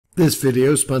This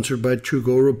video is sponsored by True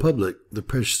Gold Republic, the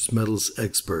precious metals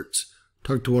experts.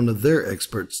 Talk to one of their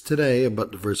experts today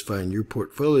about diversifying your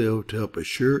portfolio to help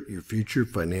assure your future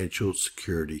financial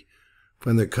security.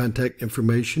 Find their contact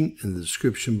information in the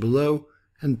description below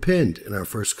and pinned in our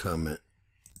first comment.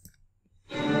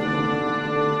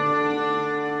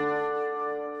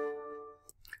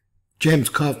 James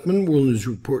Kaufman, World News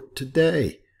Report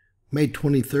today, May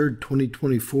 23rd,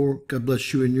 2024. God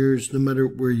bless you and yours, no matter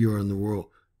where you are in the world.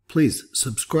 Please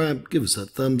subscribe, give us a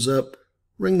thumbs up,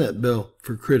 ring that bell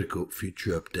for critical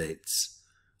future updates.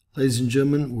 Ladies and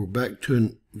gentlemen, we're back to a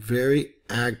very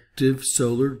active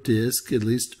solar disk, at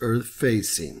least Earth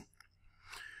facing.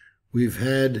 We've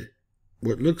had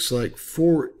what looks like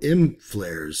 4 M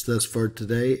flares thus far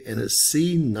today and a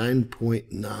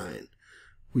C9.9.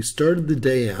 We started the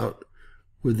day out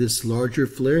with this larger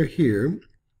flare here.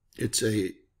 It's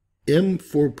a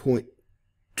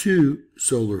M4.2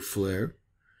 solar flare,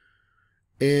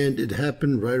 and it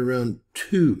happened right around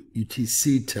 2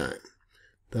 UTC time.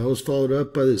 That was followed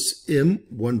up by this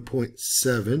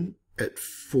M1.7 at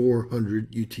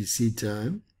 400 UTC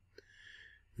time.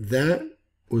 That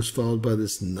was followed by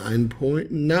this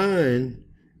 9.9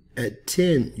 at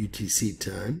 10 UTC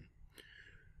time,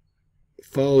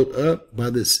 followed up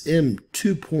by this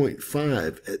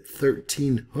M2.5 at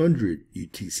 1300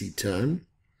 UTC time,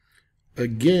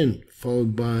 again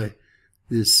followed by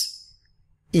this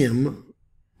M1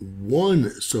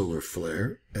 solar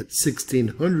flare at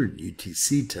 1600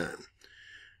 UTC time.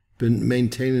 Been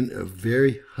maintaining a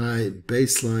very high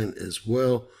baseline as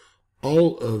well.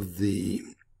 All of the,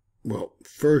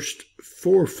 first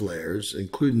 4 flares,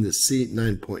 including the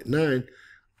C9.9,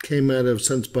 came out of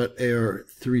Sunspot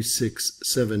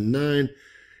AR3679,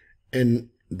 and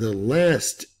the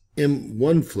last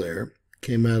M1 flare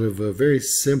came out of a very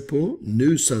simple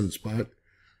new Sunspot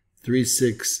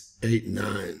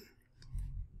 3689.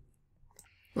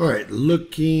 All right,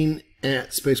 looking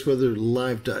at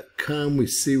spaceweatherlive.com, we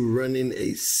see we're running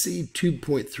a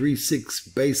C2.36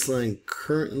 baseline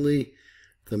currently.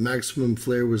 The maximum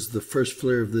flare was the first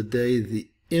flare of the day, the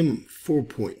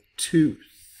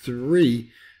M4.23,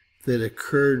 that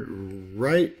occurred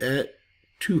right at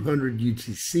 200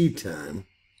 UTC time.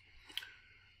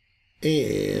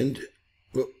 And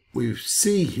what we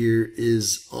see here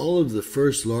is all of the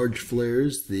first large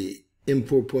flares, the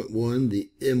M4.1, the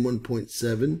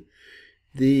M1.7,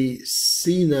 the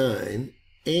C9,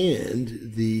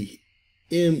 and the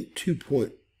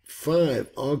M2.5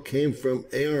 all came from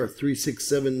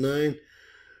AR3679,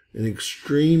 an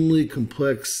extremely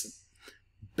complex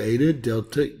Beta,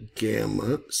 Delta,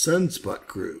 Gamma sunspot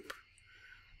group.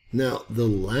 Now, the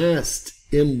last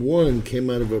M1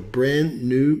 came out of a brand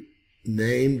new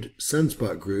named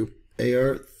sunspot group,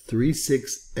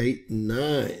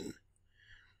 AR3689.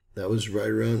 That was right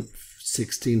around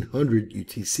 1600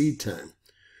 UTC time.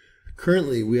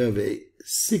 Currently, we have a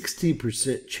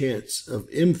 60% chance of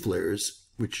M flares,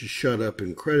 which has shot up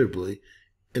incredibly,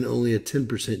 and only a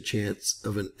 10% chance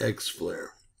of an X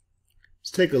flare.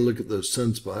 Let's take a look at those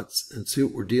sunspots and see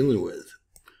what we're dealing with.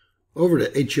 Over to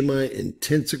HMI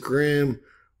intensogram,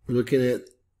 we're looking at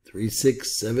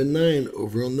 3679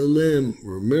 over on the limb.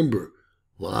 Remember,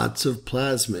 lots of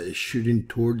plasma is shooting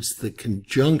towards the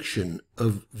conjunction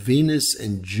of Venus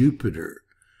and Jupiter.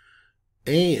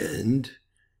 And,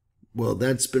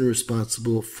 that's been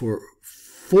responsible for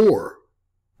 4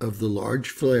 of the large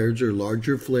flares or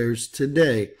larger flares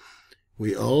today.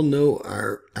 We all know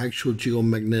our actual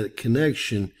geomagnetic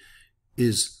connection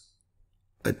is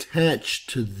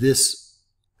attached to this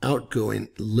outgoing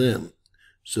limb.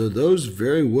 So those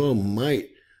very well might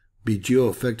be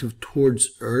geoeffective towards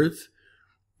Earth.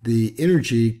 The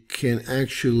energy can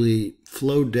actually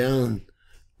flow down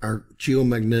our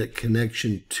geomagnetic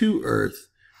connection to Earth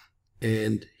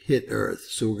and hit Earth.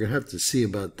 So we're going to have to see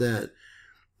about that.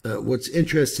 What's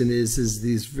interesting is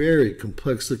these very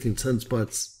complex looking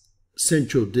sunspots,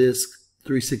 central disk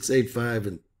 3685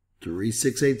 and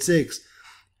 3686,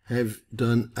 have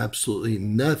done absolutely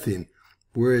nothing,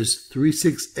 whereas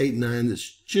 3689,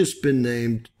 that's just been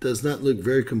named, does not look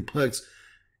very complex,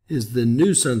 is the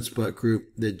new sunspot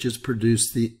group that just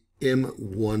produced the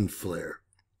M1 flare.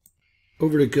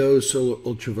 Over to GO Solar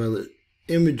Ultraviolet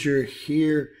Imager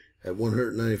here at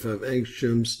 195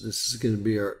 angstroms. This is going to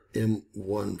be our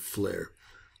M1 flare.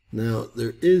 Now,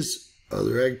 there is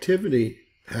other activity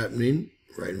happening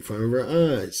right in front of our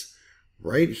eyes.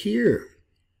 Right here,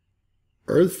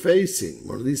 Earth facing,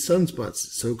 one of these sunspots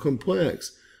is so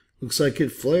complex. Looks like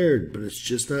it flared, but it's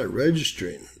just not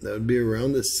registering. That would be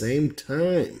around the same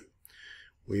time.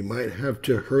 We might have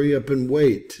to hurry up and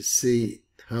wait to see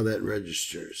how that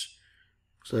registers.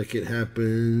 Looks Looks like it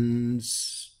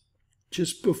happens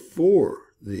just before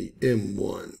the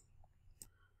M1.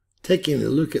 Taking a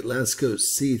look at LASCO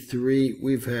C3,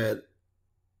 we've had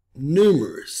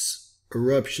numerous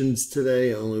eruptions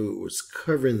today, only it was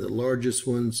covering the largest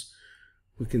ones.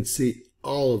 We can see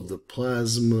all of the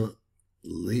plasma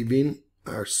leaving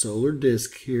our solar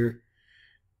disk here.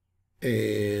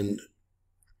 And,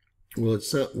 well,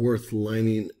 it's not worth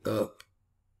lining up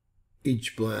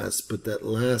each blast, but that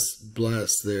last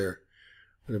blast there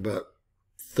at about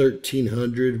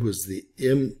 1300 was the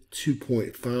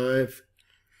M2.5,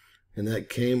 and that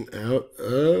came out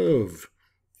of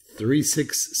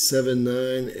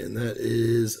 3679, and that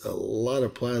is a lot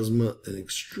of plasma, an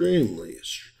extremely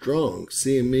strong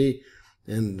CME,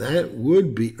 and that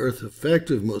would be Earth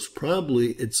effective. Most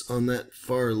probably it's on that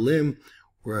far limb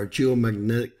where our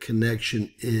geomagnetic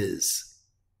connection is.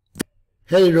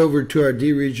 Headed over to our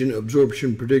D-Region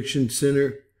Absorption Prediction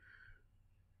Center.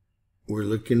 We're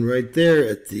looking right there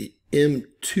at the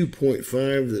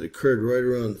M2.5 that occurred right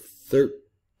around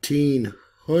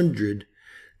 1300.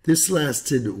 This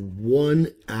lasted 1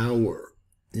 hour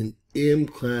in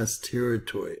M-class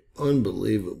territory.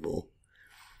 Unbelievable.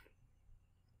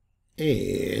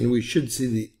 And we should see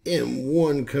the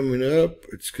M1 coming up.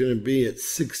 It's going to be at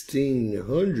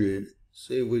 1600.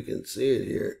 See if we can see it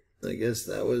here. I guess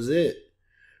that was it.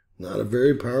 Not a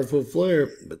very powerful flare,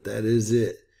 but that is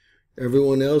it.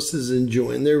 Everyone else is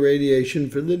enjoying their radiation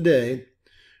for the day,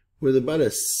 with about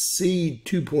a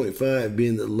C2.5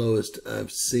 being the lowest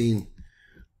I've seen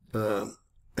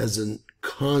as a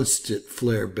constant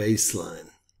flare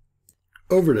baseline.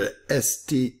 Over to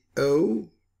SDO,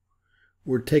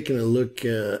 we're taking a look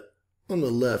at, on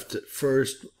the left at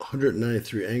first,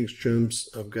 193 angstroms.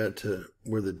 I've got to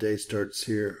where the day starts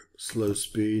here, slow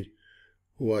speed,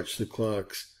 watch the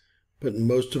clocks. But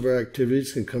most of our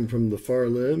activities can come from the far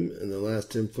limb, and the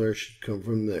last M flare should come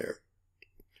from there.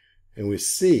 And we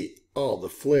see all the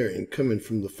flaring coming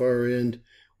from the far end.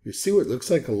 We see what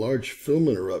looks like a large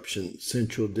filament eruption.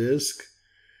 Central disk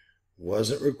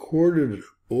wasn't recorded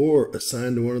or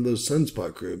assigned to one of those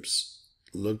sunspot groups.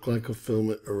 Looked like a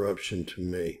filament eruption to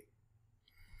me.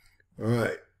 All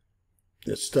right,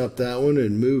 let's stop that one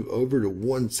and move over to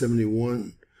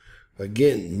 171.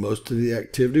 Again, most of the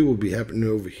activity will be happening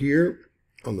over here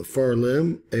on the far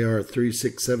limb,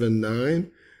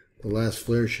 AR3679. The last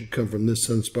flare should come from this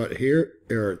sunspot here,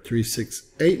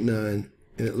 AR3689,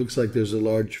 and it looks like there's a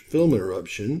large filament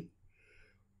eruption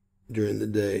during the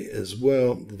day as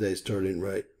well. The day starting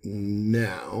right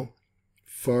now.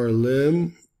 Far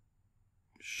limb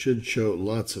should show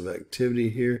lots of activity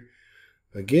here.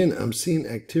 Again, I'm seeing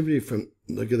activity from,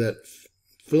 look at that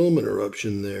filament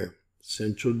eruption there.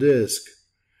 Central disk.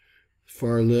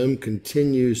 Far limb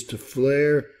continues to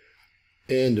flare,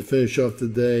 and to finish off the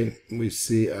day, we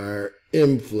see our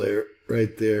M flare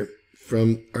right there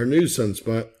from our new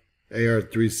sunspot,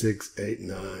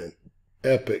 AR3689.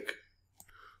 Epic.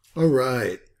 All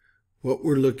right, what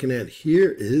we're looking at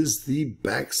here is the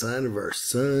backside of our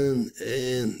sun,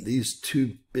 and these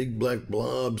two big black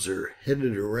blobs are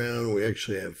headed around. We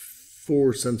actually have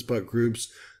 4 sunspot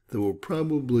groups that will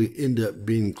probably end up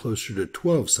being closer to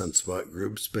 12 sunspot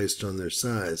groups based on their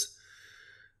size.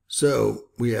 So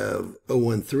we have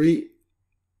 013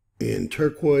 in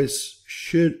turquoise,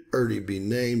 should already be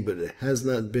named, but it has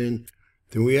not been.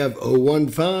 Then we have 015,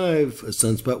 a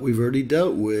sunspot we've already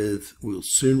dealt with. We'll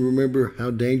soon remember how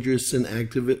dangerous and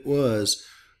active it was.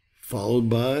 Followed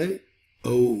by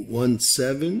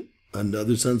 017,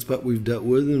 another sunspot we've dealt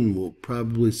with, and we'll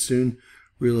probably soon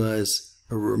realize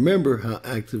or remember how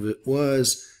active it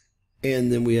was.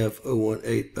 And then we have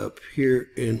 018 up here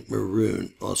in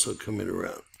maroon, also coming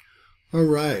around. All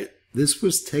right, this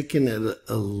was taken at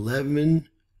 11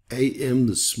 a.m.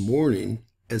 this morning,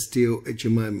 SDO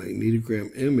HMI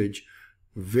magnetogram image,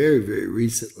 very, very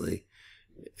recently.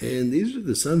 And these are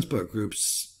the sunspot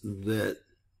groups that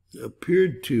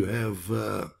appeared to have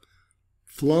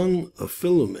flung a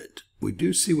filament. We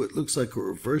do see what looks like a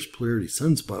reverse polarity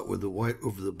sunspot with the white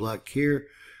over the black here.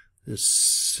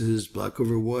 This is black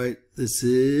over white. This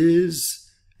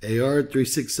is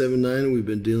AR3679 we've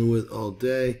been dealing with all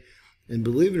day. And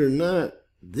believe it or not,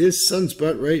 this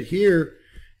sunspot right here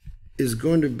is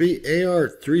going to be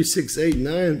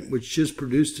AR3689, which just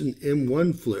produced an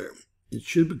M1 flare. It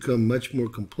should become much more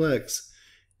complex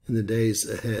in the days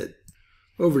ahead.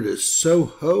 Over to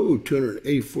SOHO,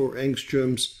 284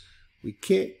 angstroms. We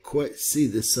can't quite see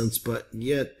this sunspot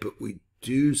yet, but we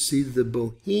do see the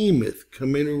behemoth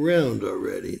coming around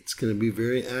already. It's going to be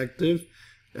very active,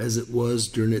 as it was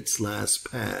during its last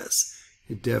pass.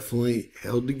 It definitely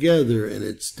held together, and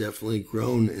it's definitely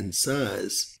grown in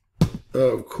size.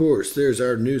 Of course, there's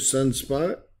our new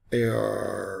sunspot,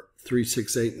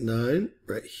 AR3689,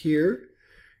 right here.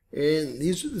 And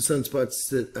these are the sunspots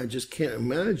that I just can't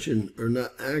imagine are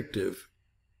not active.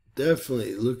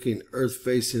 Definitely looking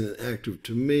Earth-facing and active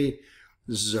to me.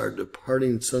 This is our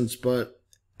departing sunspot,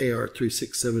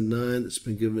 AR3679, that's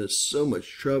been giving us so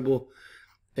much trouble.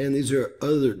 And these are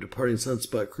other departing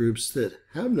sunspot groups that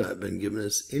have not been giving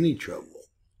us any trouble.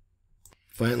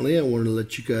 Finally, I want to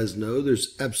let you guys know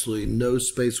there's absolutely no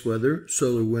space weather,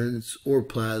 solar winds, or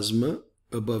plasma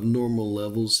above normal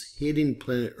levels hitting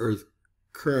planet Earth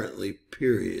currently,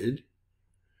 period.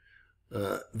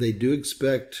 They do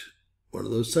expect one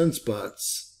of those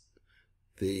sunspots,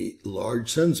 the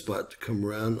large sunspot, to come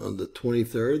around on the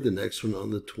 23rd, the next one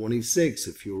on the 26th,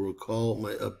 if you'll recall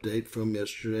my update from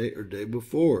yesterday or day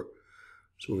before.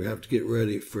 So we have to get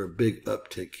ready for a big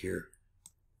uptick here.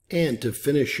 And to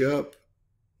finish up,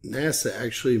 NASA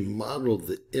actually modeled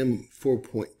the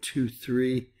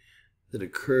M4.23 that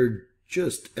occurred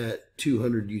just at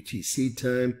 200 UTC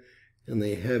time, and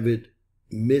they have it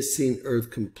missing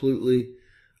Earth completely.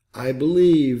 I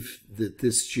believe that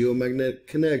this geomagnetic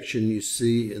connection you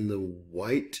see in the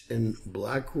white and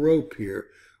black rope here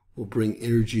will bring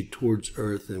energy towards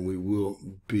Earth, and we will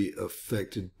be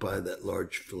affected by that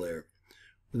large flare.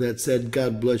 With that said,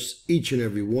 God bless each and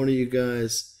every one of you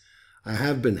guys. I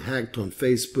have been hacked on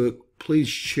Facebook. Please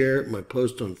share my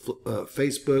post on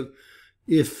Facebook.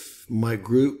 If my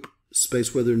group,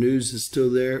 Space Weather News, is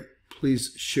still there,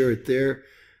 please share it there.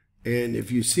 And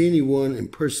if you see anyone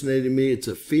impersonating me, it's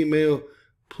a female,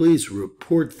 please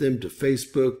report them to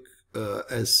Facebook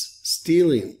as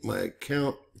stealing my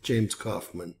account, James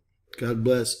Kaufman. God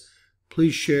bless.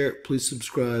 Please share, please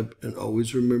subscribe, and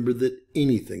always remember that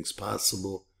anything's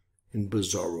possible in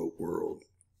Bizarro World.